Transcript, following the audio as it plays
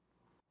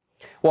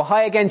Well,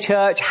 hi again,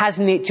 church.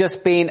 Hasn't it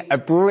just been a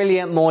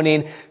brilliant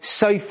morning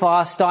so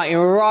far, starting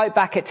right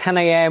back at 10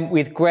 a.m.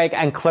 with Greg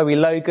and Chloe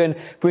Logan,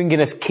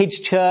 bringing us kids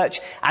church,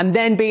 and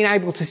then being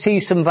able to see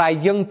some of our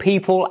young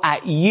people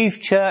at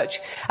youth church,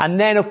 and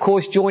then, of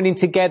course, joining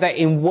together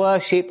in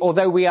worship.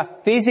 Although we are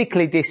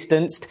physically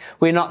distanced,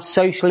 we're not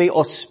socially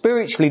or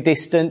spiritually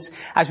distanced,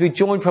 as we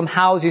join from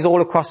houses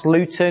all across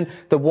Luton,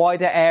 the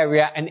wider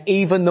area, and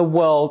even the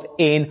world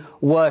in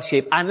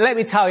worship. And let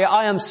me tell you,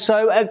 I am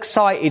so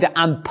excited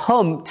and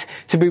pumped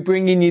to be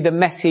bringing you the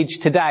message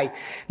today.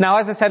 Now,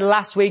 as I said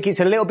last week,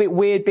 it's a little bit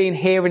weird being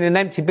here in an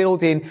empty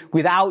building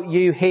without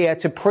you here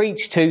to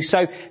preach to.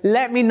 So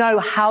let me know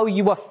how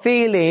you are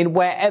feeling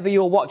wherever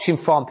you're watching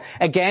from.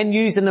 Again,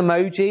 use an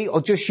emoji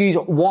or just use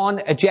one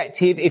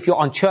adjective if you're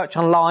on Church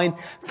Online,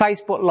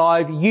 Facebook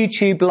Live,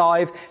 YouTube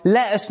Live.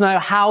 Let us know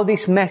how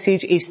this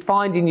message is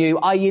finding you.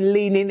 Are you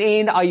leaning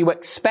in? Are you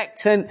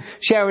expectant?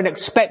 Share an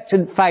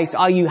expectant face.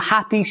 Are you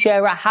happy?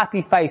 Share a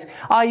happy face.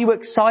 Are you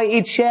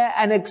excited? Share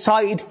an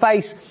excited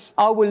face.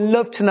 I would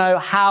love to know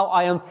how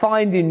I am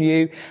finding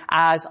you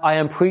as I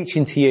am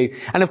preaching to you.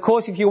 And of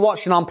course, if you're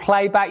watching on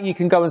playback, you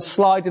can go and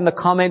slide in the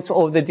comments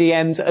or the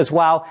DMs as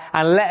well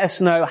and let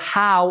us know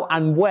how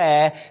and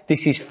where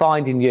this is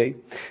finding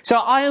you. So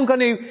I am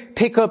going to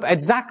pick up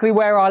exactly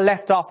where I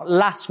left off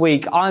last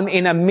week. I'm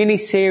in a mini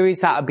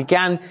series that I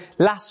began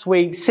last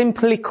week,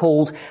 simply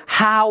called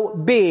How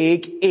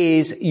Big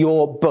Is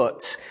Your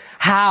Butt?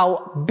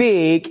 How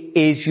big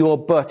is your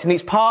butt? And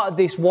it's part of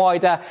this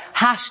wider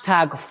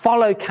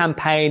 #follow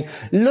campaign,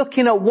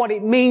 looking at what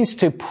it means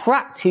to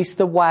practice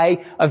the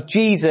way of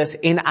Jesus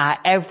in our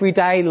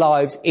everyday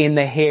lives in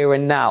the here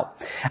and now.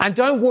 And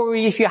don't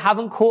worry if you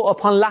haven't caught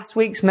up on last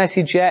week's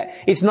message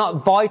yet. It's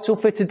not vital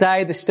for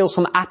today. There's still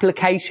some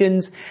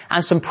applications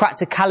and some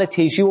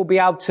practicalities you will be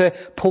able to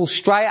pull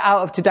straight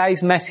out of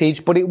today's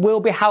message, but it will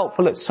be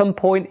helpful at some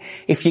point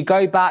if you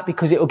go back,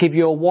 because it will give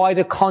you a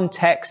wider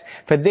context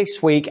for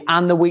this week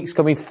and the weeks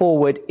going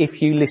forward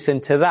if you listen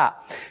to that.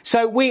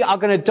 So we are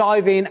going to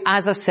dive in,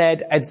 as I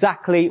said,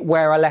 exactly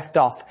where I left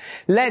off.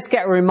 Let's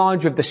get a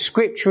reminder of the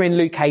scripture in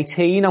Luke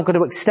 18. I'm going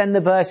to extend the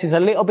verses a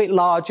little bit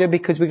larger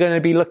because we're going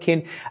to be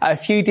looking at a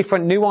few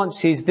different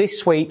nuances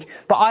this week.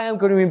 But I am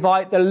going to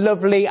invite the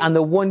lovely and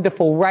the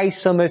wonderful Ray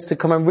Summers to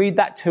come and read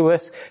that to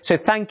us. So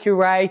thank you,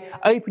 Ray.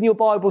 Open your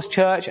Bibles,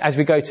 church, as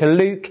we go to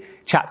Luke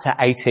chapter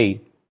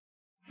 18.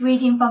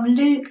 Reading from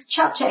Luke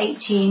chapter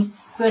 18,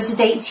 verses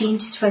 18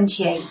 to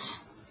 28.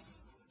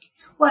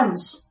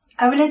 Once,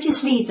 a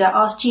religious leader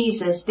asked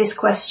Jesus this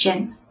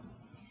question: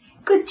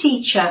 "Good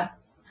teacher,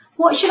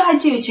 what should I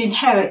do to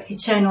inherit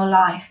eternal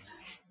life?"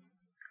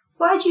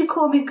 "Why do you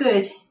call me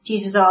good?"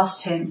 Jesus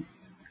asked him.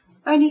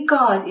 "Only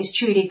God is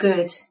truly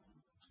good.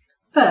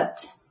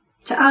 But,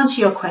 to answer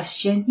your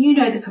question, you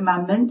know the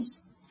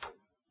commandments.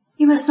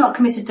 You must not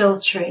commit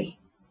adultery.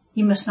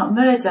 You must not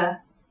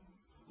murder.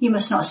 You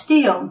must not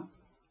steal.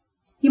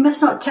 You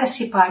must not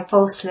testify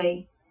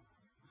falsely.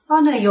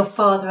 Honor your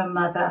father and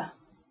mother."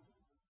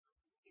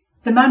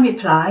 The man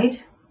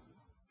replied,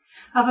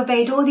 "I've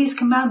obeyed all these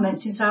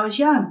commandments since I was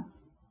young."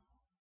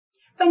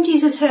 When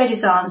Jesus heard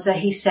his answer,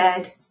 he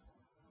said,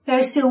 "There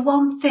is still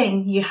one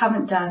thing you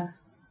haven't done.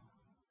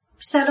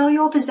 Sell all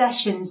your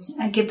possessions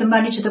and give the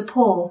money to the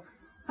poor,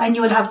 and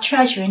you will have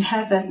treasure in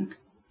heaven.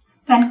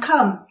 Then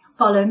come,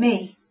 follow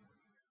me."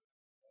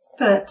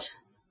 But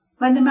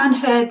when the man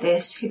heard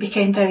this, he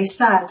became very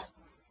sad,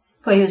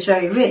 for he was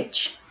very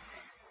rich.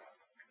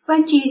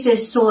 When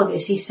Jesus saw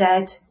this, he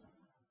said,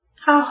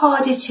 "How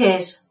hard it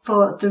is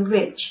for the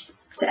rich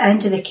to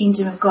enter the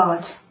kingdom of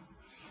God.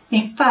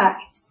 In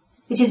fact,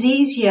 it is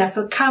easier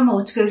for a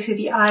camel to go through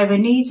the eye of a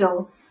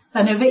needle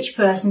than a rich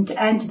person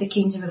to enter the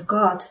kingdom of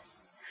God."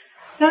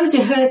 Those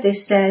who heard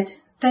this said,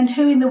 "Then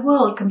who in the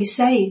world can be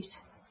saved?"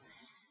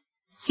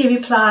 He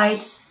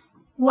replied,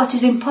 "What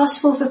is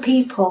impossible for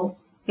people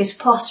is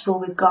possible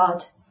with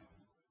God."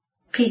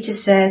 Peter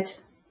said,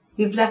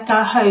 "We've left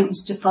our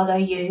homes to follow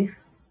you."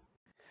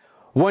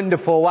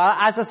 Wonderful. Well,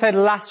 as I said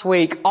last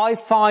week, I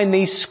find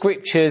these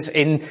scriptures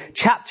in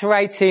chapter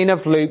 18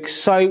 of Luke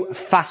so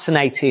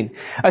fascinating.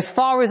 As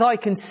far as I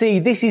can see,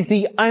 this is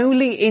the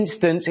only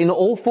instance in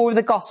all four of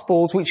the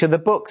Gospels, which are the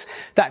books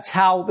that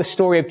tell the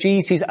story of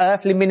Jesus'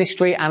 earthly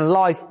ministry and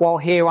life while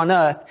here on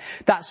earth,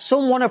 that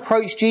someone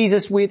approached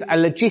Jesus with a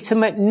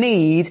legitimate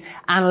need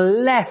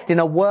and left in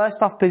a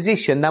worse off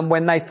position than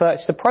when they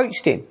first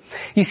approached him.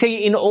 You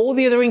see, in all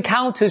the other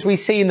encounters we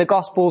see in the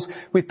Gospels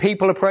with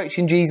people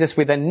approaching Jesus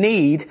with a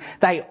need,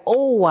 they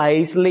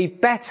always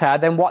leave better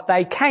than what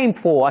they came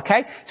for,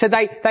 okay? So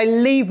they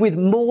leave with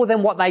more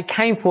than what they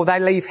came for. They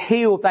leave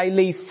healed, they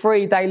leave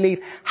free, they leave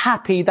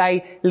happy,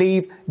 they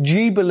leave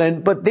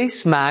jubilant. But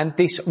this man,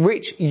 this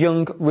rich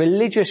young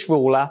religious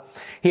ruler,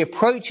 he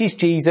approaches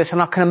Jesus,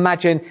 and I can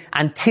imagine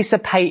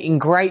anticipating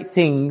great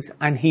things,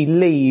 and he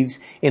leaves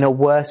in a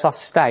worse off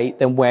state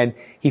than when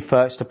he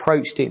first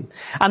approached him.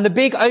 And the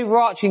big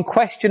overarching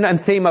question and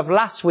theme of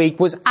last week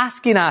was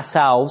asking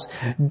ourselves,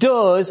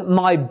 does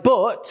my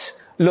butt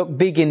look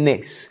big in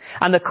this.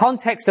 And the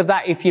context of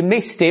that, if you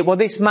missed it, well,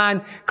 this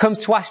man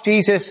comes to ask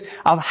Jesus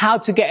of how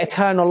to get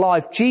eternal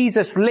life.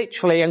 Jesus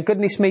literally, and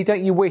goodness me,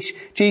 don't you wish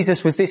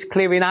Jesus was this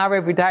clear in our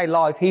everyday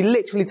life? He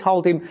literally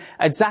told him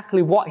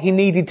exactly what he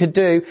needed to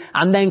do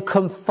and then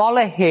come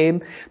follow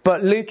him.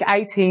 But Luke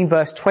 18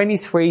 verse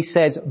 23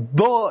 says,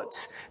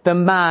 but the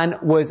man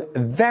was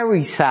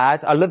very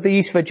sad. I love the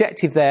use of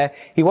adjective there.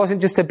 He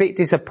wasn't just a bit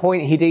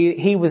disappointed.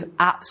 He was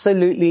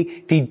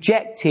absolutely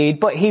dejected,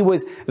 but he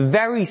was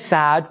very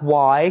sad.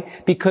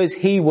 Why? Because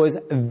he was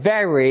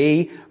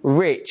very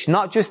rich.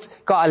 Not just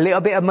got a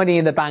little bit of money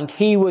in the bank.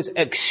 He was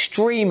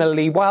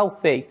extremely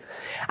wealthy.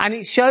 And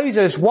it shows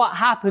us what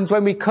happens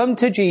when we come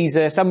to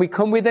Jesus and we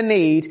come with a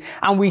need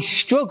and we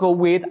struggle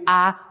with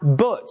our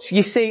but.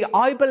 You see,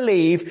 I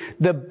believe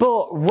the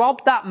but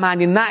robbed that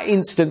man in that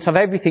instance of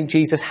everything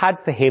Jesus had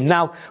for him.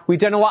 Now, we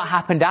don't know what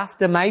happened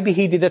after. Maybe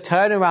he did a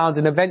turnaround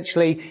and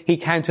eventually he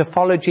came to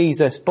follow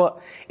Jesus.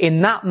 But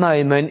in that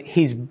moment,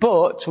 his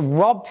but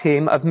robbed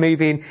him of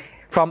moving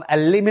from a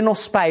liminal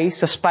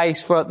space, a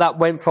space that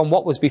went from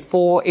what was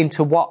before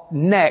into what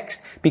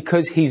next,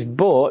 because his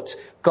but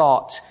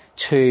got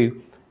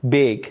too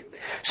big.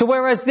 So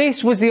whereas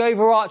this was the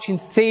overarching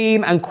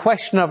theme and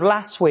question of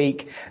last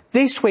week,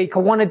 this week I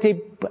want to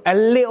dig a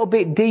little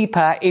bit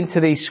deeper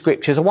into these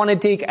scriptures. I want to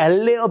dig a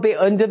little bit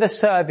under the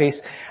surface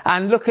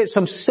and look at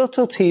some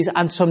subtleties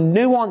and some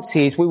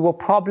nuances we will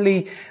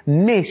probably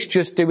miss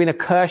just doing a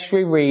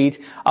cursory read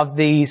of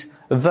these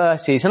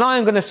verses. And I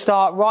am going to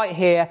start right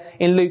here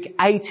in Luke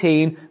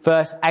 18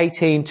 verse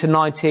 18 to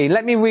 19.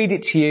 Let me read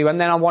it to you,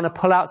 and then I want to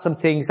pull out some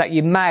things that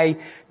you may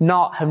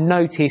not have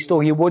noticed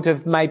or you would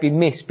have maybe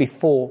missed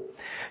before.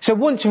 So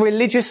once a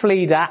religious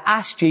leader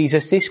asked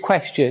Jesus this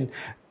question,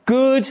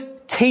 good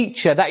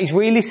teacher, that is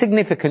really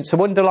significant,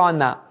 so underline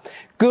that.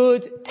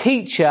 Good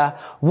teacher,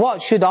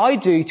 what should I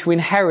do to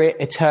inherit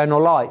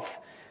eternal life?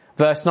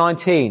 Verse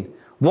 19,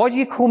 why do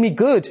you call me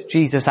good?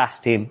 Jesus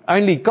asked him.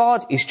 Only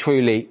God is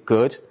truly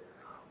good.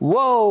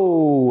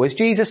 Whoa, has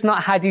Jesus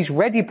not had his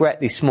ready bread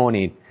this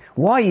morning?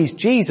 Why is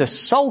Jesus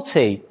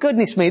salty?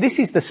 Goodness me, this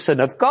is the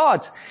Son of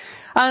God.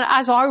 And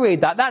as I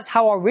read that, that's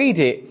how I read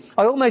it.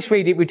 I almost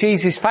read it with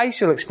Jesus'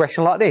 facial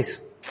expression like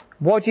this.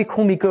 Why do you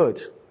call me good?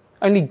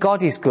 Only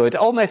God is good.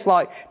 Almost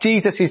like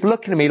Jesus is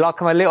looking at me like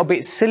I'm a little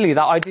bit silly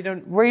that I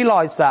didn't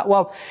realize that.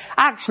 Well,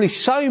 actually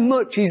so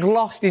much is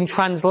lost in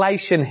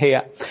translation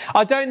here.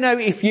 I don't know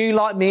if you,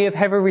 like me, have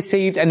ever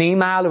received an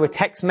email or a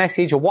text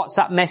message or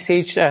WhatsApp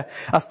message, a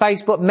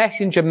Facebook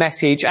Messenger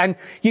message, and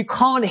you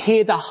can't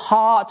hear the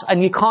heart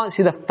and you can't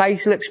see the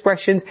facial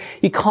expressions.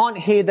 You can't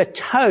hear the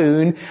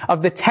tone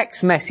of the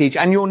text message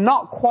and you're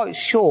not quite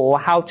sure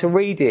how to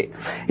read it.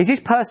 Is this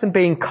person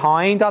being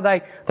kind? Are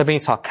they being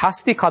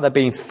sarcastic? Are they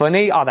being funny?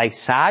 Are they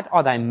sad?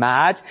 Are they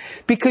mad?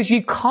 Because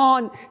you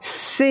can't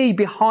see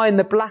behind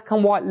the black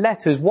and white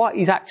letters what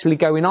is actually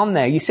going on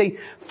there. You see,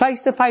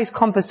 face-to-face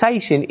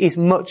conversation is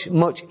much,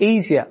 much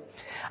easier.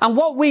 And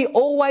what we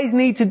always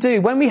need to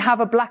do when we have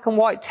a black and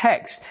white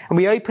text and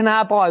we open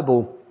our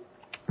Bible,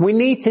 we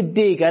need to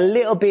dig a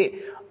little bit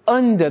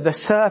under the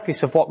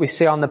surface of what we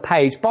see on the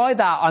page. By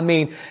that I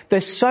mean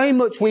there's so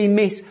much we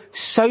miss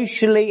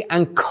socially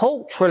and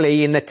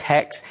culturally in the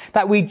text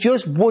that we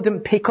just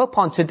wouldn't pick up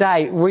on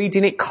today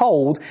reading it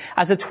cold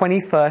as a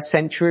 21st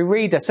century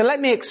reader. So let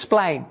me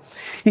explain.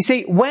 You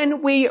see,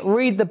 when we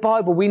read the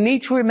Bible, we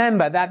need to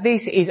remember that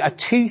this is a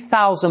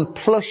 2,000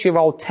 plus year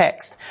old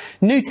text.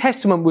 New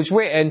Testament was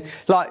written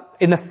like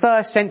in the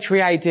 1st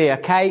century AD,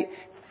 okay?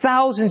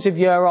 Thousands of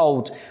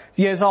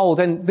years old,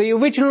 and the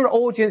original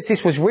audience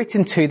this was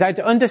written to, they'd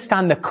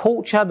understand the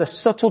culture, the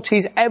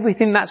subtleties,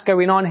 everything that's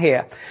going on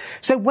here.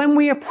 So when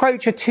we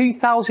approach a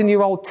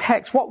 2,000-year-old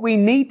text, what we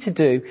need to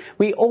do,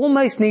 we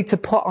almost need to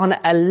put on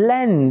a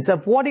lens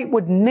of what it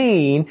would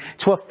mean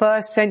to a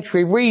 1st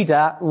century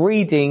reader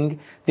reading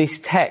this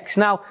text.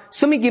 Now,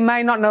 something you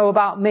may not know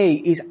about me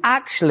is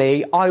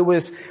actually I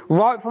was,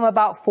 right from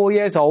about 4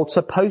 years old,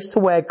 supposed to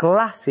wear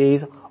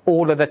glasses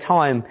all of the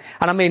time.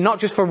 And I mean not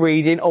just for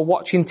reading or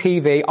watching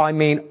TV, I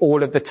mean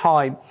all of the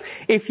time.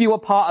 If you were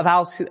part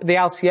of the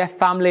LCF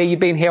family, you've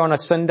been here on a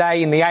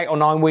Sunday in the 8 or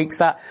 9 weeks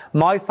that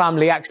my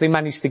family actually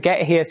managed to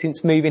get here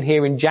since moving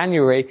here in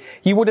January,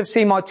 you would have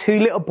seen my 2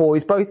 little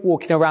boys both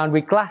walking around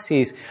with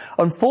glasses.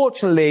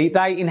 Unfortunately,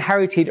 they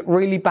inherited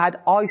really bad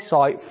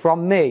eyesight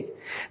from me.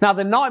 Now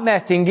the nightmare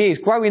thing is,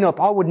 growing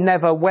up I would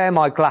never wear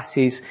my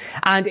glasses,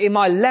 and in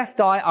my left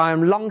eye I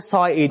am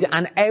long-sighted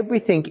and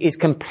everything is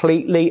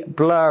completely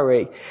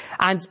blurry.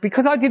 And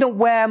because I didn't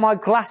wear my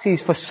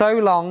glasses for so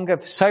long, for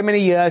so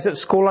many years, at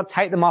school I'd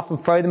take them off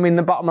and throw them in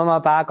the bottom of my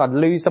bag, I'd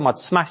lose them, I'd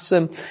smash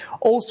them,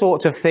 all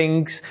sorts of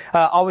things.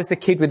 I was the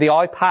kid with the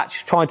eye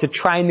patch trying to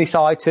train this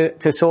eye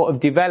to sort of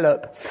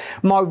develop.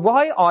 My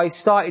right eye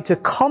started to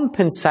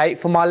compensate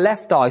for my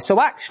left eye. So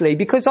actually,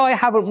 because I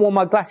haven't worn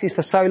my glasses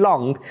for so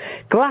long,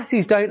 glasses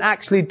glasses don't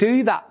actually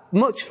do that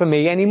much for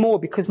me anymore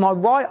because my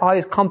right eye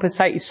has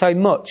compensated so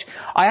much.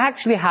 I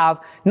actually have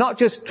not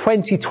just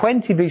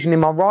 20/20 vision in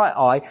my right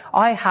eye,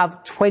 I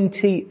have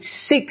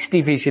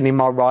 20/60 vision in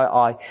my right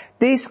eye.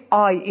 This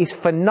eye is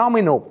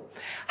phenomenal.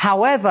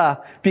 However,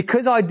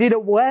 because I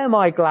didn't wear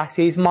my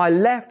glasses, my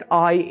left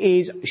eye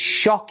is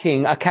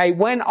shocking, okay?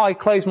 When I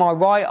close my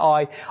right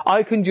eye,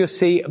 I can just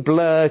see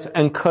blurs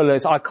and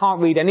colours. I can't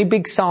read any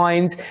big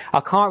signs. I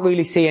can't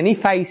really see any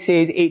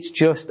faces. It's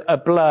just a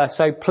blur.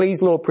 So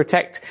please, Lord,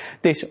 protect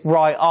this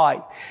right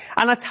eye.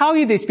 And I tell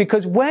you this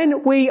because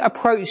when we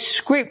approach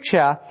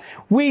Scripture,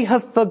 we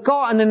have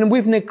forgotten and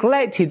we've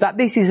neglected that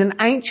this is an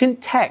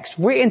ancient text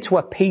written to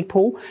a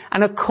people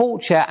and a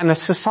culture and a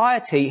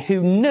society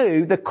who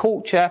knew the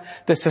culture,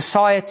 the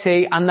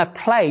society and the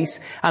place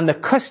and the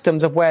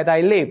customs of where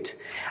they lived.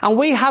 And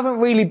we haven't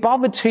really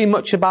bothered too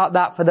much about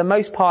that for the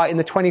most part in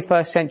the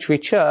 21st century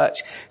church.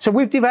 So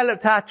we've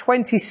developed our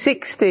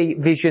 20/60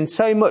 vision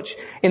so much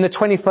in the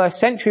 21st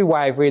century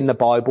way of reading the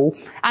Bible.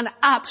 And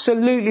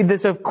absolutely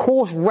there's of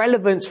course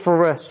relevance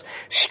for us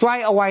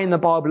straight away in the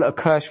Bible at a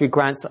cursory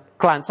glance.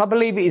 I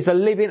believe it is a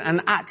living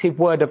and active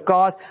word of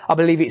God. I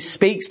believe it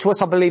speaks to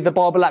us. I believe the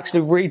Bible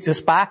actually reads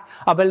us back.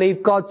 I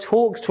believe God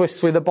talks to us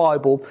through the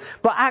Bible.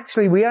 But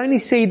actually we only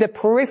see the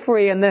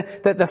periphery and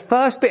the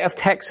first bit of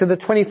text through the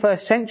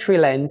 21st century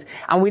lens,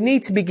 and we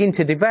need to begin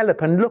to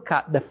develop and look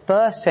at the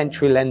first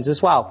century lens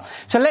as well.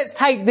 So let's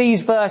take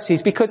these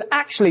verses because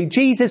actually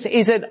Jesus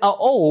isn't at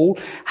all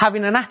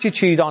having an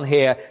attitude on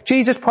here.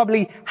 Jesus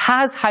probably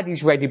has had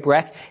his ready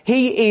breath.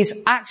 He is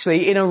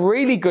actually in a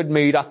really good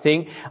mood, I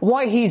think.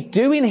 What he's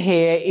doing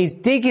here is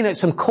digging at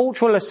some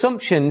cultural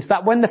assumptions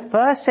that when the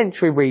first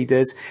century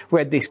readers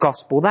read this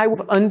gospel, they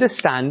would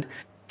understand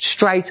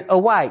straight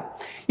away.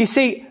 You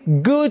see,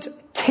 good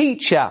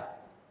teacher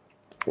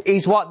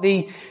is what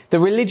the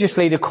religious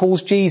leader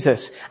calls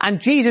Jesus.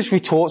 And Jesus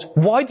retorts,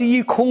 why do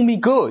you call me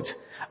good?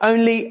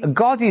 Only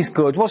God is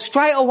good. Well,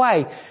 straight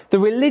away, the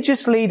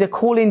religious leader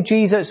calling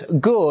Jesus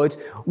good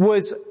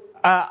was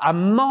a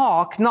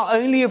mark not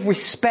only of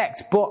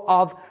respect but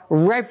of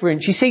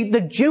reverence. You see, the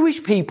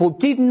Jewish people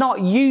did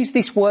not use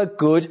this word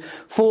good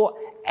for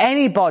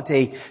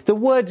anybody. The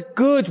word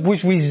good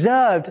was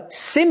reserved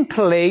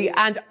simply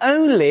and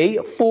only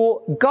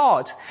for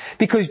God,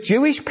 because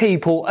Jewish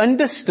people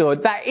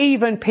understood that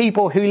even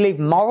people who live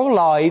moral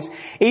lives,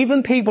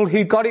 even people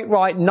who got it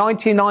right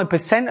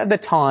 99% of the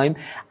time,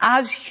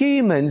 as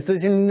humans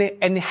there's an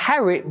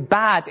inherent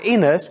bad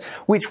in us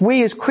which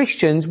we as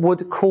Christians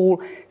would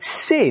call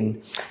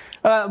sin.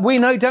 We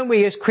know, don't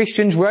we, as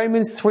Christians,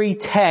 Romans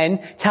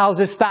 3:10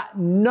 tells us that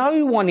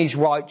no one is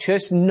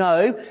righteous,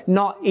 no,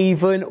 not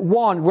even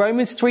one.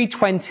 Romans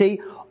 3:20,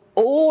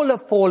 all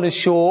have fallen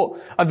short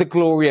of the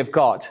glory of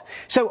God.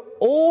 So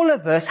all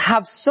of us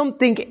have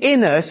something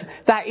in us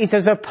that is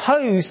as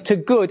opposed to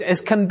good as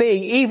can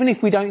be, even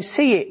if we don't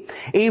see it.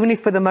 Even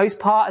if for the most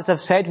part, as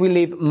I've said, we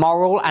live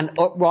moral and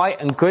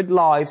upright and good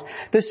lives,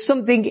 there's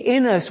something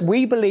in us,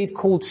 we believe,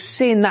 called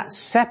sin that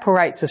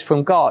separates us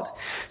from God.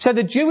 So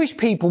the Jewish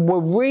people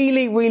were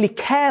really, really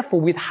careful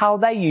with how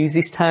they use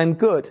this term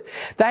good.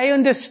 They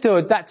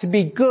understood that to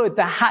be good,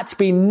 there had to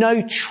be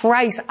no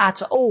trace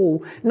at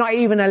all, not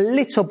even a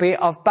little bit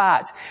of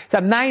bad.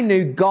 So they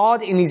knew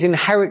God in his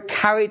inherent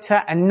character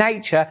and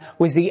nature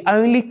was the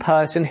only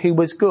person who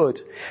was good.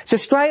 So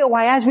straight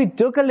away, as we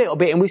dug a little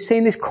bit and we've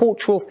seen this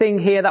cultural thing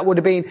here that would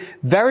have been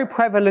very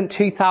prevalent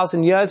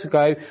 2,000 years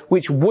ago,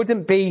 which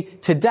wouldn't be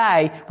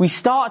today, we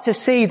start to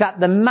see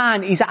that the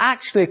man is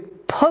actually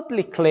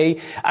publicly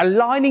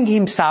aligning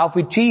himself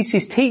with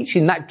Jesus'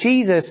 teaching, that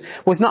Jesus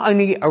was not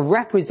only a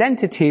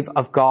representative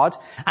of God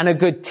and a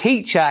good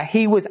teacher,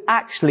 he was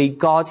actually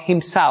God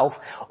himself,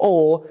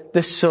 or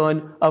the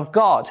Son of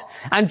God.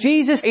 And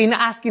Jesus, in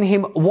asking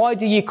him, why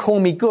do you call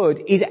me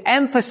good, is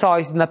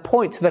emphasizing the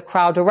point to the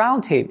crowd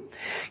around him.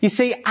 You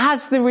see,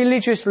 as the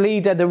religious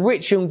leader, the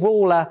rich young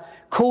ruler,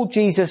 called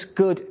Jesus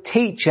good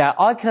teacher,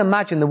 I can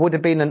imagine there would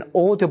have been an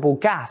audible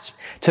gasp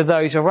to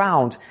those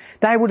around.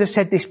 They would have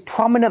said, this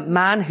prominent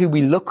man who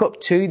we look up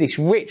to, this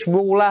rich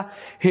ruler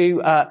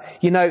who,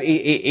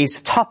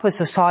 is top of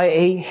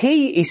society,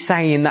 he is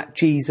saying that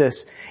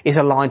Jesus is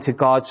aligned to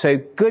God. So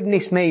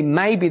goodness me,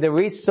 maybe there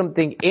is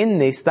something in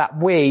this that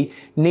we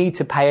need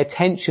to pay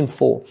attention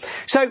for.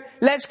 So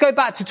let's go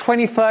back to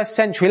 21st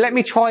century. Let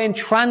me try and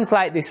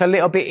translate this a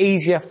little bit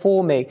easier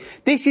for me.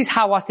 This is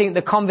how I think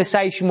the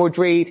conversation would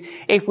read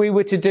if we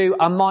were to do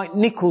a Mike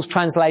Nichols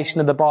translation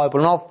of the Bible.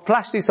 And I'll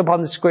flash this up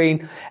on the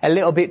screen a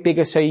little bit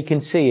bigger so you can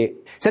see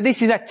it. So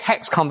this is a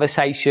text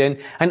conversation,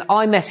 an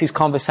iMessage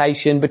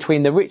conversation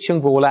between the rich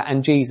young ruler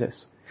and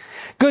Jesus.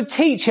 Good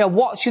teacher,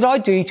 what should I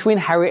do to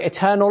inherit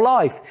eternal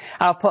life?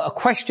 And I'll put a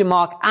question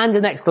mark and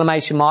an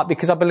exclamation mark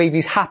because I believe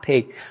he's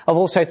happy. I've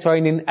also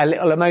thrown in a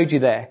little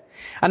emoji there.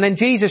 And then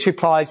Jesus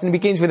replies and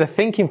begins with a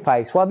thinking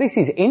face. Well, this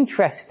is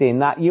interesting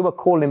that you are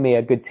calling me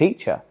a good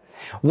teacher.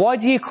 Why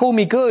do you call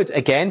me good?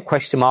 Again,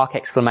 question mark,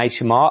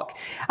 exclamation mark.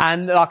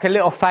 And like a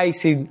little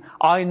face in,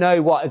 I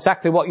know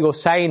exactly what you're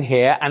saying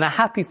here, and a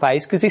happy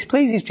face because this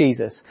pleases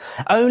Jesus.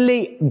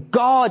 Only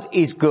God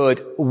is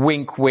good,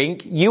 wink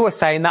wink. You are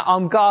saying that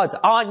I'm God,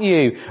 aren't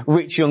you,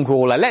 rich young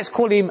ruler? Let's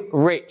call him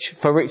Rich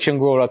for rich young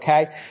ruler,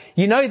 okay?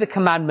 You know the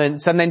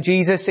commandments, and then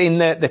Jesus in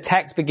the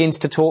text begins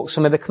to talk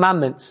some of the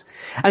commandments.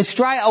 And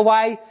straight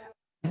away,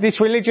 this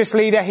religious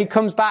leader, he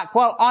comes back,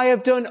 well, I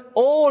have done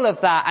all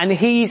of that, and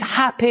he's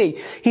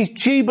happy, he's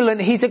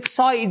jubilant, he's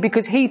excited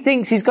because he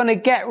thinks he's going to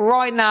get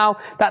right now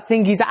that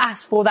thing he's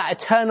asked for, that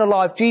eternal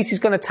life. Jesus is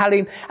going to tell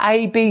him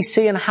A, B,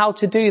 C and how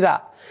to do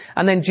that.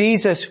 And then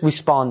Jesus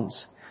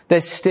responds,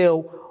 there's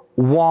still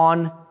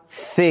one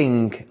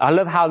thing. I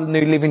love how the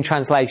New Living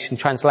Translation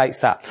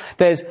translates that.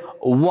 There's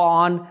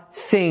one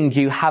thing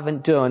you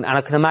haven't done. And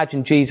I can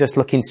imagine Jesus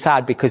looking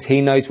sad because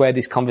he knows where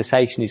this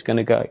conversation is going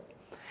to go.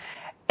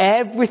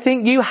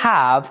 Everything you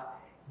have,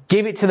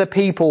 give it to the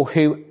people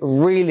who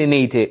really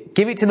need it.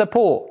 Give it to the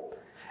poor.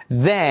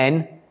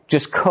 Then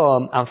just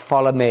come and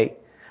follow me.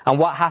 And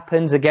what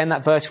happens? Again,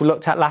 that verse we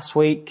looked at last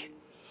week,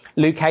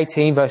 Luke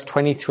 18 verse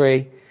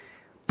 23.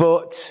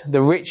 But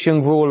the rich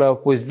young ruler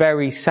was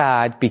very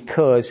sad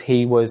because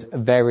he was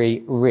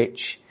very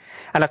rich.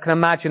 And I can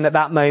imagine at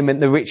that moment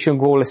the rich young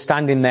ruler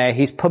standing there,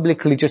 he's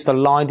publicly just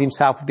aligned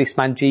himself with this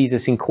man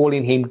Jesus in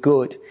calling him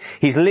good.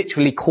 He's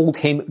literally called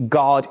him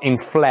God in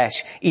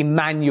flesh,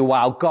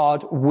 Emmanuel,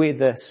 God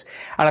with us.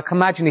 And I can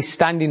imagine he's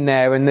standing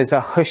there and there's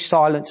a hushed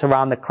silence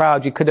around the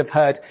crowd. You could have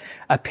heard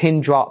a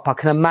pin drop. I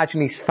can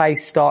imagine his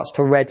face starts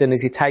to redden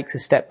as he takes a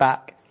step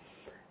back.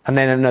 And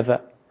then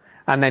another.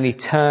 And then he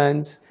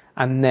turns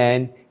and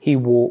then he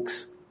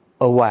walks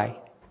away.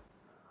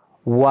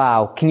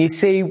 Wow. Can you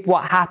see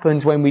what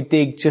happens when we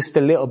dig just a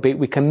little bit?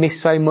 We can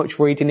miss so much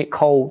reading it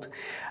cold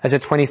as a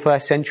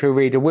 21st century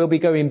reader. We'll be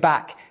going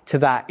back to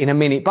that in a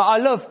minute. But I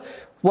love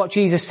what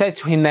Jesus says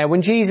to him there.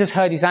 When Jesus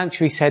heard his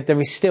answer, he said, there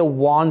is still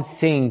one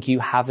thing you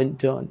haven't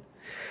done.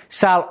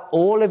 Sell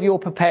all of your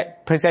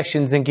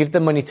possessions and give the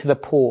money to the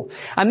poor.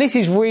 And this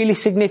is really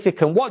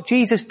significant. What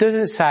Jesus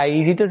doesn't say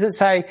is he doesn't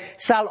say,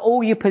 sell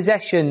all your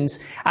possessions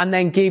and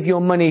then give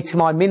your money to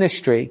my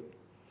ministry.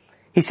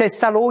 He says,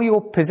 sell all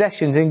your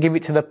possessions and give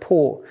it to the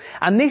poor.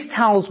 And this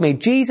tells me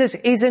Jesus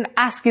isn't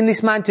asking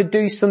this man to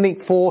do something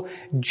for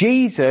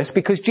Jesus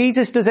because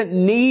Jesus doesn't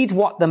need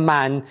what the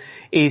man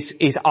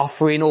is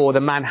offering or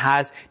the man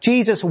has.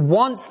 Jesus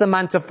wants the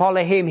man to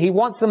follow him. He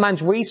wants the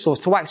man's resource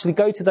to actually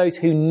go to those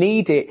who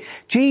need it.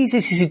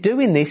 Jesus is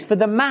doing this for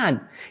the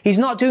man. He's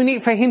not doing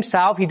it for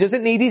himself. He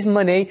doesn't need his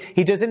money.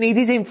 He doesn't need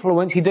his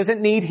influence. He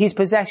doesn't need his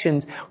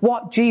possessions.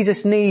 What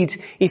Jesus needs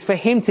is for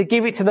him to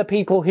give it to the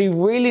people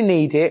who really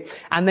need it.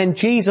 And then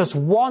Jesus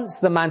wants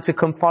the man to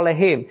come follow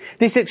him.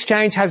 This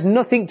exchange has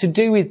nothing to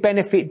do with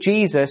benefit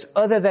Jesus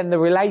other than the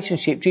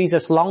relationship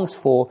Jesus longs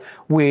for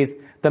with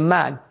the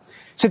man.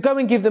 So go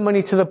and give the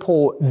money to the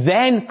poor,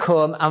 then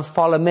come and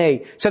follow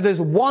me. So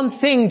there's one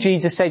thing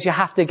Jesus says you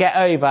have to get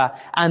over,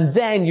 and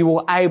then you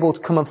will able to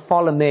come and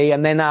follow me.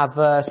 And then our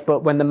verse,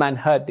 but when the man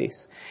heard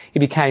this, he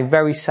became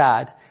very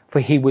sad, for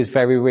he was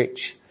very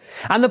rich.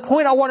 And the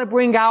point I want to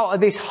bring out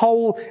of this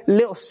whole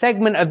little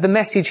segment of the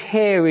message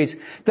here is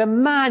the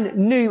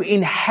man knew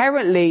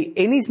inherently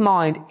in his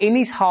mind, in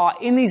his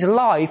heart, in his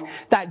life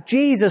that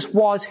Jesus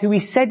was who he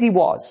said he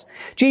was.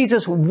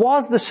 Jesus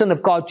was the Son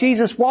of God.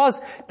 Jesus was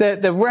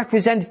the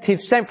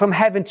representative sent from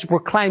heaven to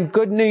proclaim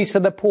good news for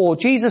the poor.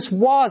 Jesus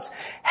was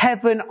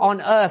heaven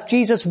on earth.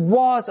 Jesus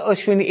was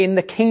ushering in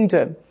the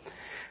kingdom.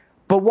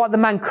 But what the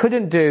man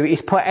couldn't do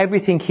is put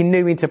everything he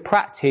knew into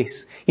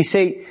practice. You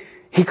see,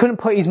 he couldn't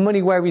put his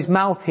money where his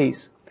mouth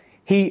is.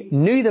 He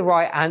knew the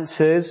right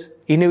answers.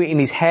 He knew it in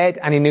his head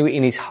and he knew it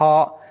in his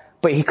heart,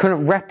 but he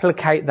couldn't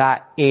replicate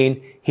that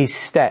in his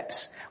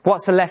steps.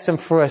 What's the lesson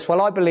for us? Well,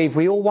 I believe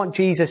we all want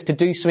Jesus to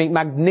do something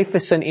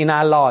magnificent in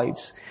our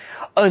lives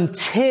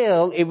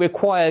until it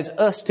requires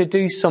us to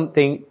do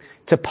something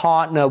to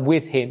partner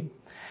with him.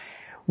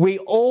 We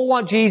all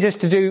want Jesus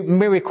to do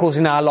miracles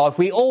in our life.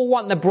 We all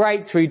want the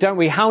breakthrough, don't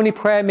we? How many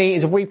prayer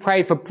meetings have we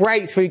prayed for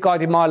breakthrough,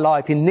 God, in my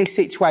life, in this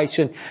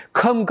situation?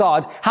 Come,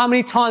 God. How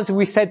many times have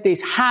we said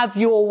this? Have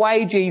your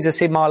way, Jesus,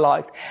 in my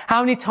life.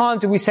 How many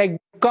times have we said,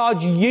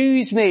 God,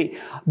 use me.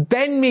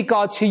 Bend me,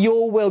 God, to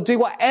your will. Do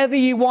whatever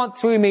you want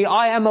through me.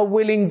 I am a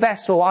willing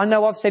vessel. I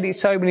know I've said it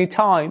so many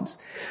times.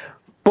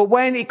 But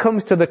when it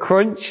comes to the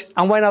crunch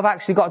and when I've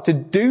actually got to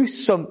do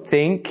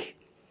something,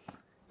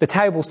 the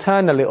tables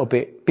turn a little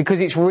bit because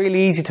it's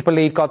really easy to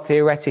believe God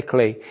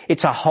theoretically.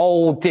 It's a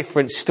whole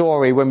different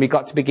story when we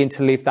got to begin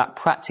to live that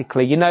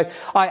practically. You know,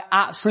 I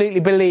absolutely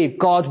believe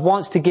God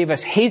wants to give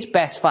us his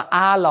best for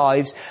our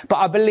lives, but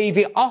I believe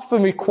it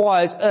often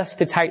requires us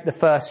to take the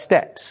first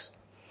steps.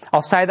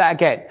 I'll say that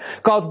again.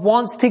 God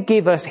wants to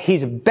give us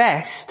his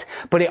best,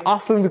 but it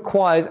often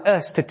requires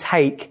us to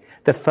take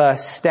the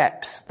first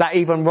steps. That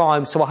even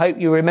rhymes, so I hope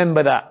you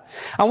remember that.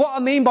 And what I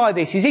mean by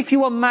this is if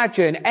you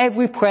imagine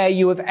every prayer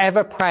you have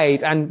ever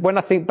prayed, and when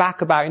I think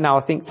back about it now,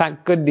 I think,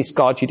 thank goodness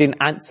God, you didn't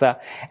answer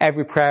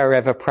every prayer I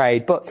ever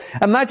prayed. But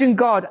imagine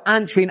God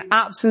answering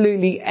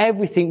absolutely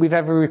everything we've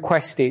ever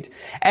requested.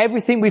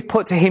 Everything we've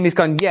put to him is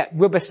going, yep,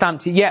 rubber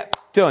stamped it, yep,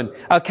 done.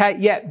 Okay,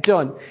 yep,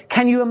 done.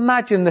 Can you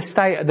imagine the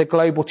state of the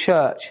global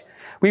church?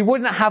 We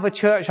wouldn't have a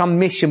church on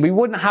mission. We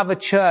wouldn't have a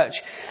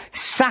church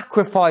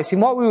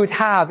sacrificing. What we would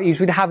have is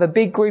we'd have a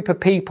big group of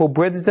people,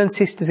 brothers and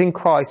sisters in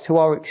Christ, who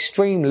are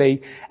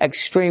extremely,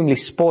 extremely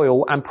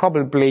spoiled and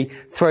probably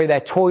throw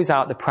their toys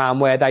out the pram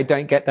where they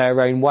don't get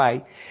their own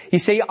way. You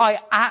see, I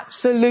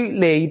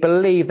absolutely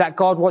believe that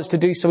God wants to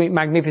do something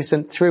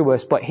magnificent through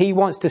us, but he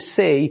wants to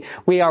see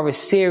we are as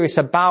serious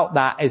about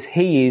that as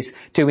he is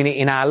doing it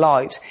in our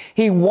lives.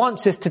 He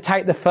wants us to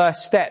take the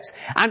first steps.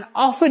 And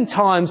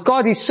oftentimes,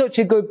 God is such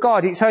a good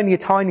God, it's only a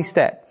tiny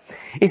step.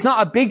 It's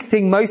not a big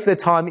thing most of the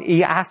time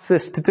he asks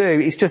us to do.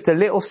 It's just a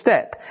little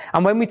step.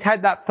 And when we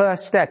take that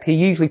first step, he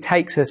usually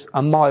takes us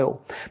a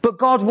mile. But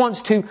God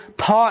wants to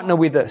partner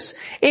with us.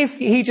 If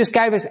he just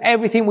gave us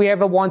everything we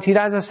ever wanted,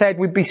 as I said,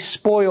 we'd be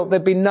spoiled.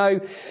 There'd be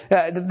no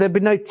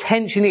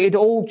tension. It'd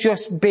all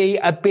just be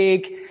a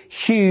big,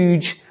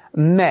 huge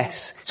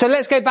mess. So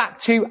let's go back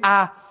to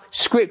our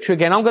scripture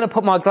again. I'm going to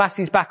put my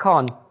glasses back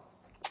on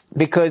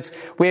because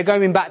we're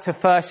going back to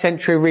first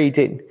century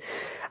reading.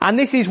 And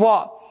this is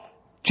what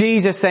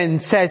Jesus then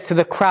says to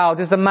the crowd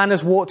as the man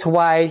has walked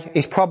away.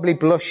 He's probably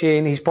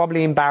blushing. He's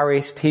probably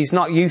embarrassed. He's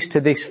not used to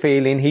this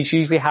feeling. He's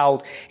usually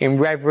held in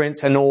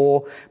reverence and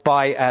awe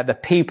by the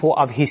people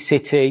of his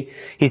city.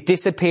 He's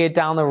disappeared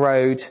down the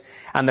road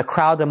and the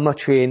crowd are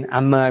muttering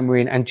and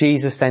murmuring, and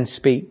Jesus then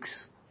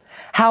speaks.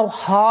 How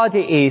hard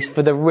it is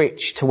for the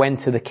rich to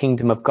enter the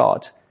kingdom of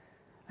God.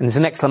 And there's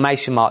an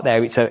exclamation mark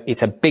there. It's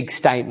a big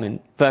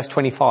statement. Verse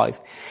 25.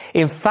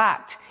 In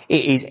fact,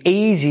 it is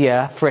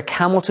easier for a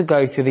camel to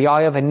go through the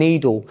eye of a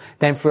needle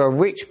than for a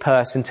rich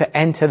person to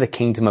enter the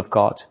kingdom of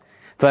God.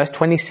 Verse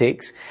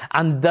 26,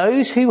 and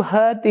those who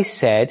heard this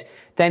said,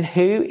 then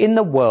who in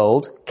the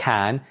world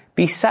can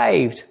be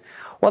saved?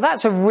 Well,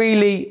 that's a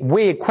really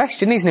weird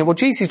question, isn't it? Well,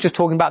 Jesus is just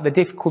talking about the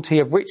difficulty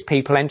of rich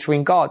people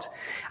entering God.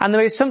 And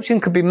the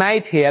assumption could be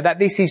made here that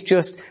this is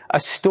just a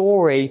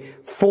story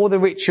for the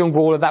rich young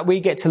ruler that we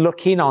get to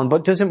look in on,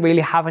 but doesn't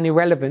really have any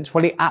relevance.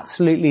 Well, it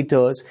absolutely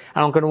does.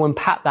 And I'm going to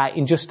unpack that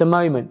in just a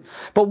moment.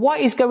 But what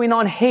is going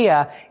on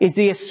here is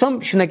the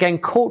assumption, again,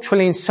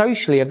 culturally and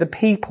socially, of the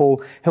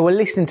people who are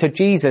listening to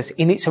Jesus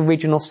in its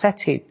original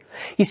setting.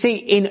 You see,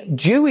 in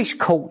Jewish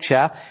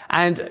culture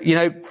and,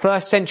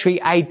 first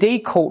century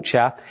AD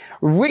culture,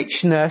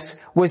 richness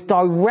was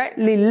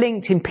directly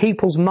linked in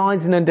people's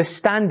minds and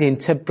understanding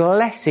to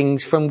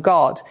blessings from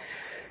God.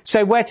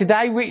 So where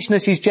today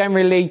richness is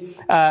generally,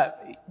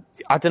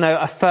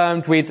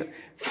 affirmed with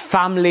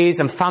families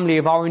and family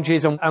of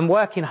oranges and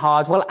working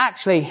hard, well,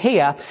 actually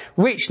here,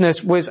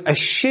 richness was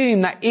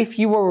assumed that if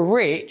you were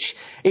rich,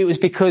 it was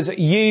because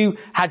you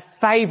had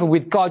favor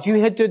with God.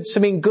 You had done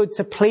something good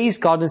to please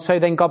God, and so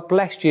then God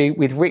blessed you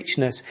with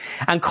richness.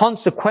 And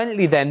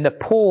consequently then, the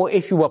poor,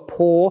 if you were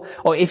poor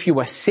or if you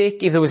were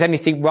sick, if there was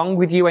anything wrong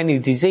with you, any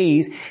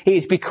disease, it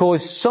is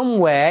because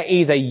somewhere,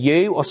 either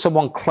you or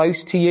someone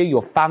close to you,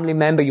 your family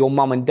member, your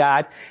mom and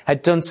dad,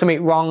 had done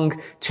something wrong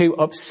to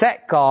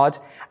upset God,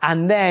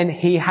 and then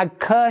he had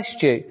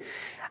cursed you.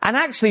 And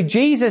actually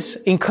Jesus,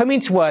 in coming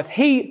to earth,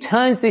 he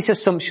turns this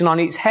assumption on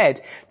its head.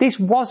 This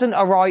wasn't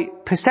a right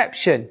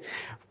perception.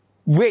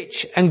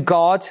 Rich and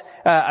God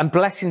and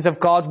blessings of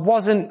God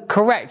wasn't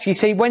correct. You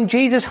see, when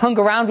Jesus hung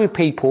around with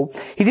people,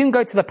 he didn't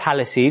go to the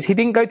palaces, he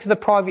didn't go to the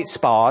private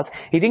spas,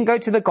 he didn't go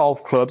to the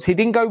golf clubs, he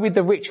didn't go with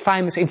the rich,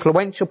 famous,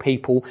 influential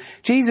people.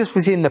 Jesus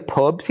was in the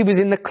pubs, he was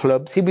in the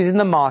clubs, he was in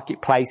the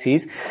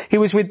marketplaces, he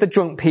was with the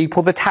drunk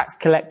people, the tax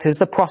collectors,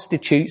 the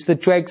prostitutes, the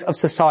dregs of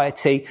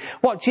society.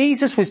 What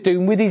Jesus was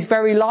doing with his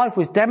very life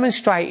was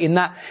demonstrating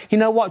that,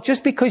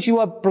 just because you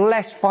are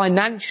blessed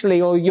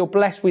financially or you're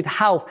blessed with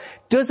health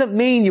doesn't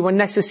mean you are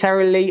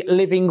necessarily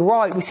living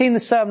right. We see in the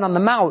Sermon on the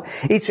Mount,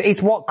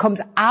 it's what comes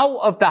out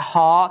of the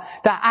heart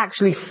that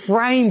actually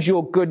frames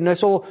your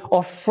goodness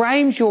or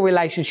frames your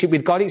relationship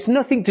with God. It's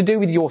nothing to do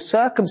with your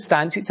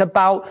circumstance. It's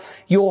about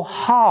your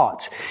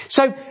heart.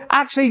 So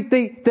actually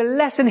the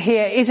lesson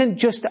here isn't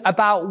just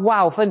about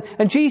wealth.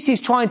 And Jesus is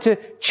trying to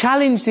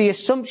challenge the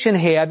assumption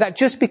here that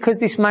just because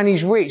this man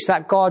is rich,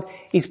 that God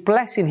is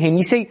blessing him.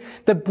 You see,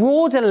 the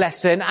broader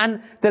lesson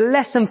and the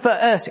lesson for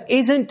us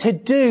isn't to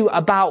do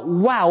about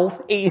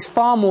wealth. It is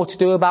far more to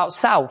do about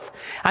self.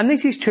 And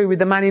this is true with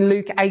the man in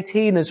Luke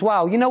 18 as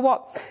well. You know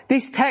what?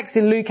 This text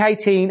in Luke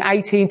 18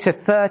 to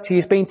 30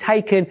 has been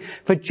taken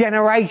for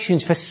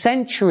generations, for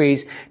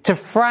centuries, to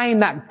frame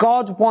that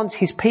God wants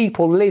his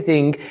people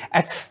living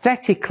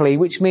aesthetically,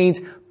 which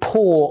means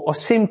poor or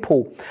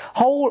simple.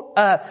 Whole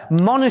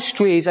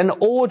monasteries and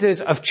orders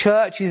of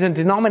churches and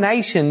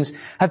denominations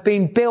have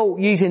been built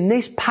using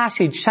this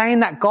passage,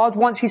 saying that God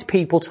wants his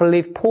people to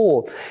live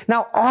poor.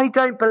 Now, I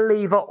don't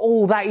believe at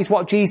all that is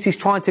what Jesus is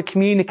trying to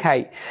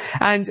communicate.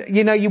 And,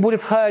 you would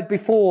have heard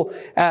before,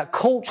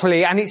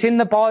 culturally, and it's in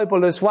the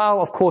Bible as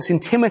well, of course, in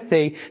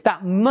Timothy,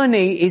 that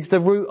money is the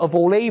root of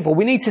all evil.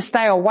 We need to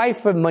stay away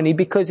from money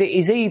because it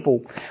is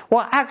evil.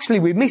 Well, actually,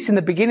 we're missing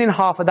the beginning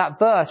half of that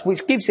verse,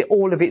 which gives it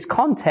all of its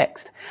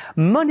context.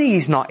 Money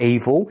is not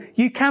evil.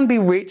 You can be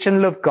rich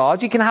and love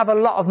God. You can have a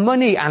lot of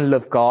money and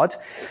love God.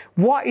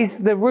 What is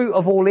the root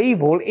of all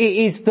evil? It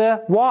is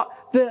the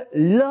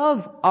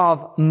love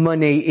of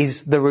money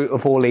is the root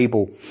of all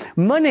evil.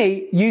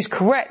 Money, used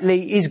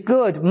correctly, is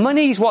good.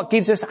 Money is what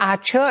gives us our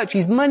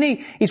churches.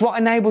 Money is what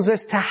enables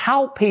us to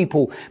help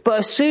people. But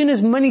as soon as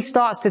money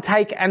starts to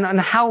take an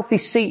unhealthy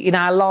seat in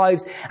our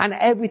lives and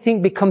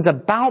everything becomes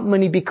about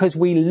money because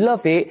we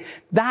love it,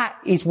 that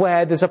is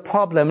where there's a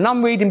problem. And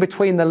I'm reading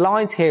between the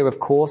lines here, of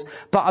course,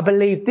 but I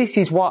believe this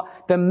is what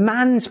the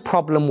man's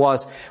problem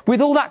was.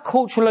 With all that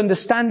cultural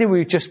understanding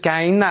we've just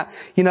gained, that,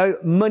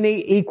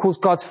 money equals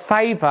God's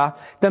favour,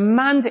 the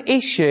man's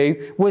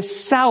issue was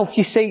self.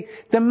 You see,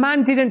 the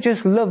man didn't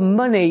just love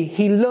money,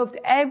 he loved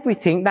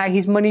everything that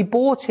his money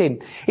bought him.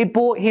 It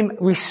bought him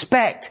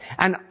respect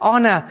and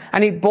honour,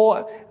 and it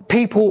bought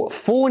people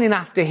fawning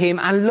after him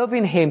and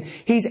loving him.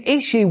 His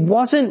issue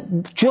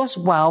wasn't just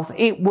wealth,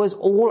 it was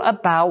all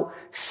about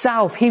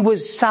self. He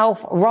was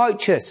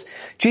self-righteous.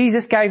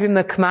 Jesus gave him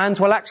the commands.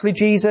 Well, actually,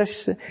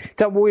 Jesus,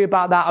 don't worry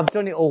about that. I've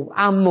done it all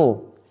and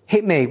more.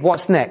 Hit me.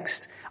 What's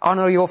next?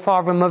 Honour your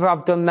father and mother.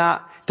 I've done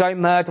that. Don't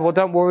murder. Well,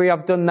 don't worry.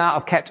 I've done that.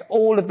 I've kept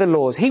all of the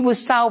laws. He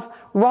was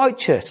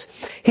self-righteous.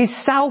 His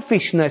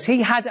selfishness.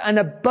 He had an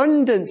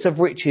abundance of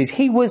riches.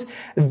 He was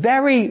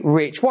very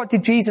rich. What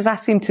did Jesus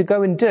ask him to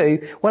go and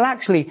do? Well,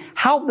 actually,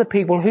 help the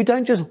people who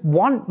don't just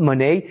want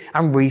money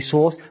and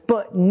resource,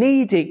 but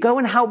need it. Go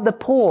and help the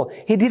poor.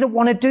 He didn't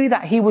want to do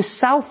that. He was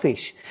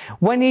selfish.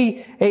 When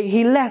he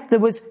left, there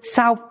was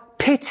self-pity.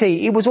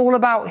 It was all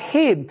about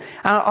him.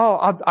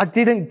 I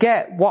didn't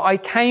get what I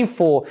came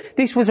for.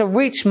 This was a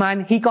rich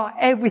man. He got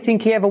everything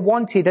he ever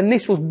wanted. And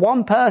this was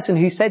one person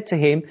who said to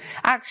him,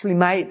 actually,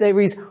 mate, there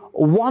is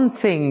one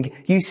thing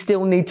you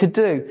still need to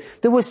do.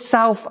 There was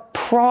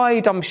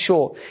self-pride, I'm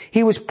sure.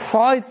 He was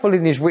prideful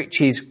in his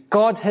riches.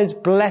 God has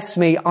blessed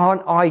me.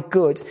 Aren't I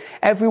good?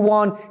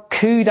 Everyone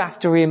cooed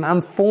after him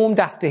and formed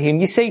after him.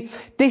 You see,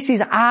 this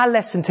is our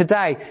lesson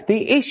today.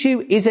 The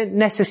issue isn't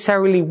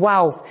necessarily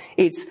wealth.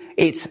 It's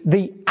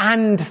the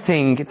and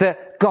thing, the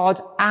God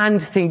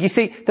and thing. You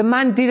see, the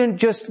man didn't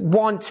just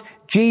want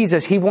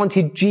Jesus. He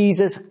wanted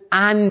Jesus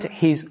and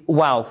his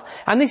wealth.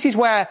 And this is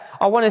where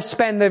I want to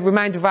spend the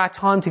remainder of our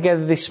time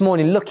together this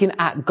morning, looking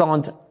at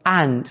God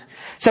and.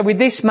 So with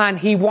this man,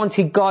 he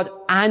wanted God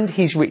and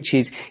his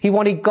riches. He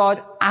wanted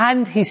God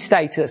and his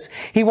status.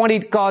 He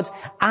wanted God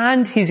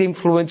and his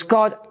influence.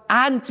 God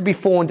and to be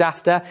fawned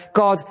after.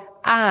 God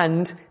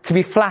and to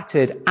be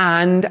flattered.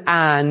 And.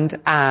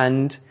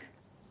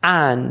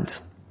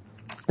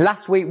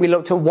 Last week we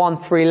looked at one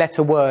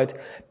 3-letter word,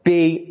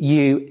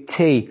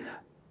 B-U-T.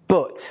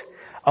 But.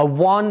 A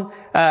one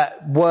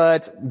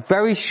word,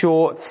 very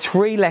short,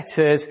 3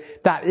 letters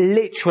that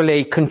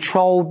literally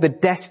controlled the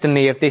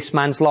destiny of this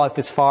man's life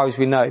as far as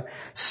we know.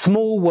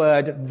 Small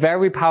word,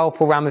 very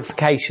powerful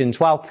ramifications.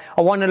 Well,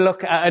 I want to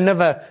look at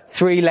another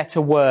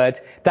 3-letter word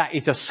that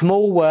is a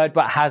small word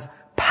but has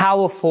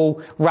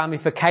powerful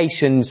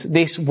ramifications,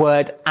 this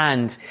word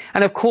and.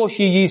 And of course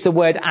you use the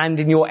word and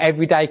in your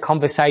everyday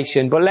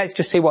conversation, but let's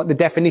just see what the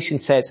definition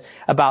says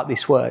about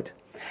this word.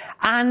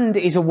 And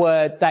is a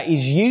word that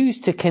is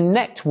used to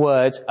connect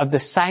words of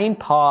the same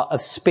part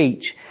of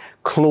speech,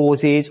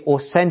 clauses or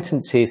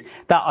sentences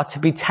that are to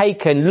be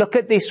taken. Look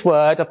at this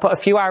word. I put a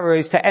few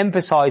arrows to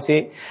emphasize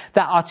it.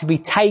 That are to be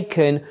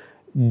taken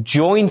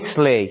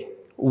jointly.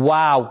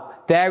 Wow.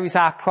 There is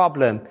our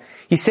problem.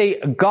 You see,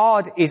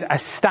 God is a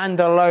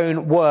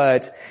standalone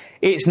word.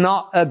 It's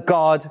not a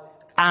God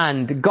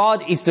and.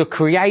 God is the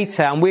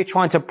creator, and we're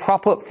trying to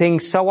prop up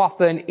things so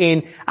often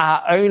in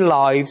our own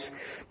lives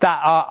that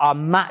are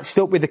matched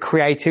up with the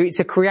creator. It's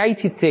a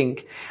created thing.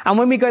 And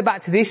when we go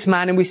back to this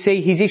man and we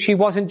see his issue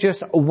wasn't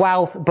just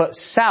wealth but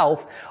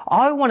self,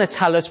 I want to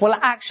tell us, well,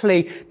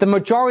 actually, the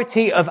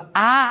majority of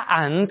our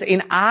ands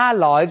in our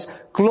lives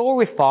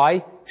glorify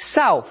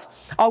self.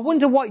 I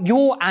wonder what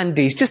your and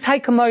is. Just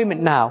take a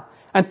moment now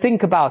and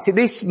think about it.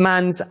 This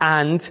man's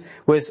and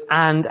was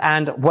and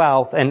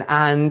wealth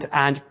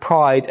and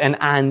pride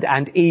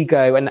and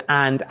ego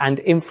and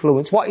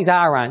influence. What is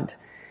our and?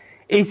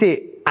 Is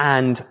it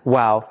and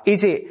wealth?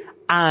 Is it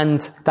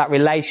and that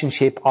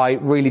relationship I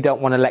really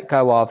don't want to let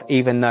go of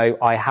even though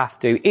I have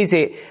to? Is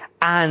it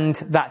and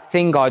that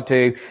thing I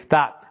do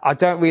that I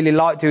don't really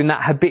like doing,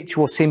 that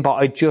habitual sin, but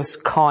I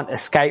just can't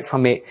escape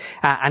from it?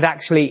 And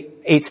actually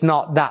it's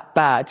not that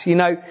bad. You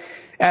know,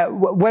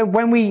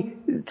 When we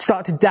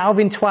start to delve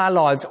into our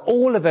lives,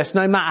 all of us,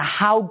 no matter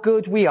how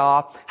good we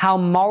are, how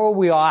moral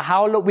we are,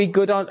 how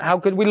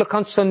good we look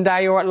on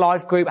Sunday or at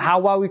life group, how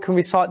well we can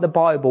recite the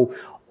Bible,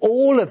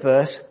 all of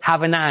us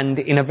have an and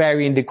in a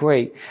varying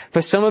degree.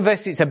 For some of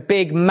us, it's a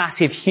big,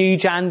 massive,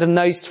 huge and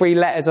those 3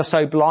 letters are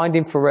so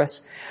blinding for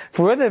us.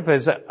 For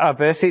others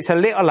of us, it's a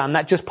little and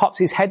that just pops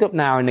his head up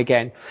now and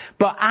again.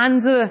 But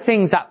ands are the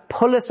things that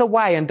pull us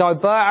away and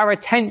divert our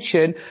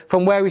attention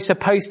from where we're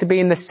supposed to be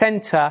in the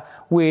center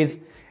with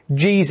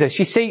Jesus.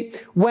 You see,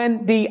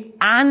 when the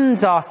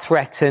ands are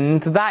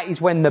threatened, that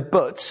is when the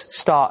buts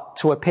start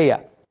to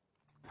appear.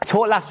 I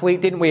talked last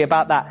week, didn't we,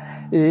 about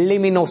that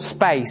liminal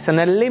space. And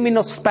a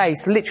liminal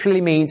space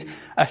literally means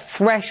a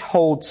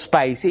threshold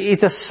space. It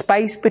is a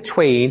space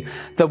between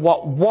the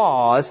what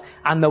was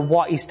and the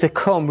what is to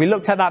come. We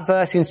looked at that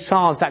verse in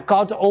Psalms that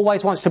God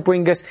always wants to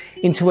bring us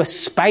into a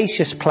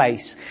spacious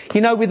place.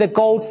 You know, with a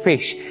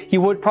goldfish,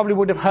 you probably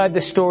would have heard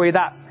the story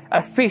that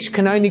a fish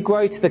can only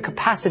grow to the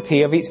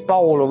capacity of its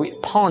bowl or its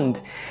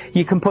pond.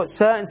 You can put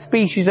certain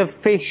species of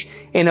fish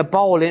in a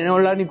bowl and it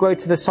will only grow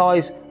to the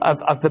size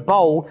of the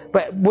bowl,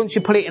 but once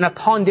you put it in a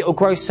pond, it will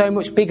grow so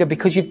much bigger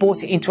because you've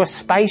brought it into a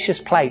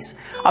spacious place.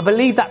 I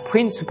believe that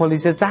principle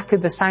is exactly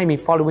the same in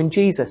following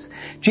Jesus.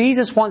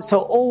 Jesus wants to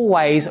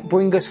always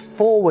bring us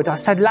forward. I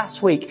said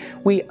last week,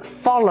 we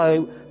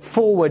follow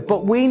forward,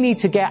 but we need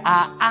to get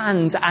our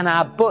ands and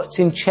our buts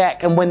in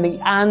check, and when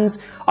the ands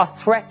are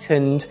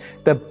threatened,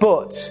 the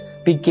buts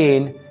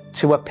begin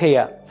to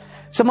appear.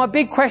 So my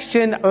big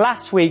question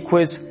last week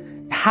was,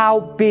 how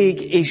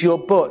big is your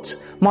butt?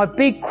 My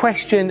big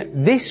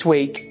question this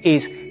week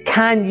is,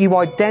 can you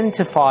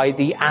identify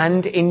the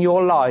and in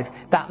your life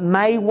that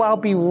may well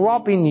be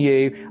robbing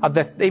you of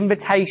the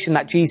invitation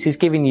that Jesus is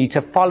giving you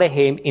to follow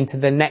him into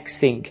the next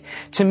thing,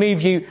 to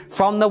move you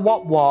from the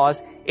what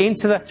was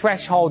into the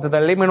threshold of the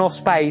liminal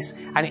space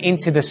and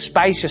into the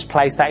spacious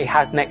place that he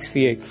has next for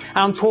you. And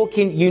I'm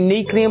talking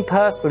uniquely and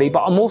personally,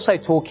 but I'm also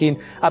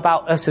talking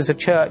about us as a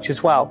church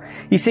as well.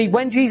 You see,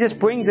 when Jesus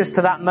brings us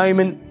to that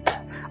moment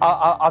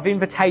of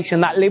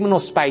invitation, that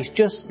liminal space,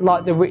 just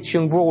like the rich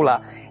young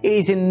ruler, it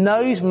is in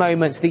those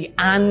moments the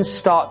ands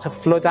start to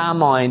flood our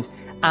mind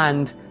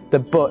and the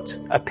but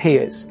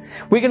appears.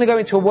 We're going to go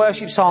into a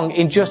worship song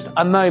in just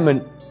a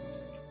moment,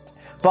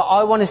 but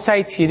I want to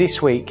say to you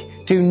this week,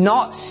 do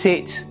not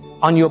sit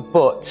on your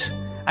butt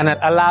and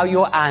allow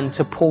your and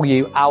to pull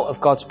you out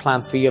of God's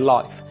plan for your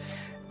life.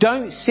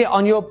 Don't sit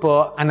on your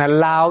butt and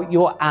allow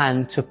your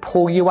and to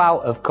pull you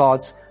out of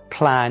God's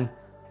plan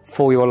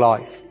for your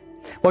life.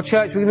 Well,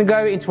 church, we're going to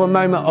go into a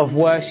moment of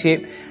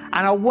worship,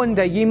 and I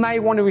wonder, you may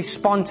want to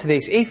respond to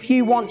this. If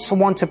you want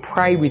someone to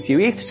pray with you,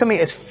 if something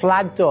has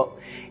flagged up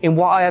in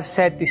what I have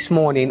said this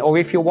morning, or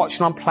if you're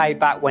watching on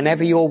playback,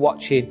 whenever you're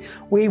watching,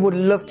 we would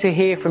love to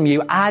hear from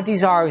you. Our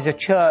desire as a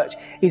church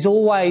is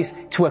always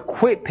to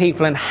equip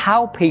people and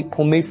help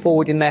people move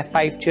forward in their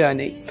faith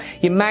journey.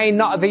 You may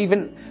not have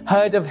even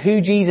heard of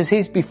who Jesus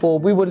is before.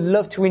 We would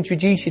love to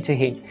introduce you to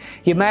him.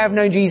 You may have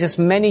known Jesus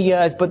many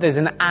years, but there's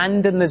an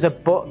and there's a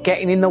but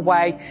getting in the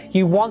way.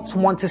 You want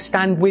someone to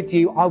stand with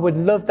you. I would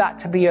love that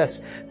to be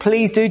us.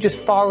 Please do just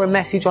fire a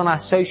message on our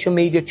social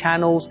media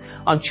channels,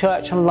 on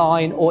Church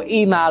Online, or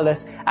email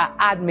us at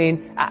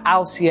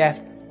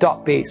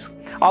admin@lcf.biz.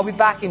 I'll be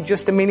back in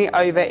just a minute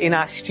over in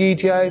our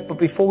studio, but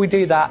before we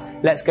do that,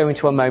 let's go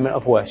into a moment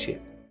of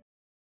worship.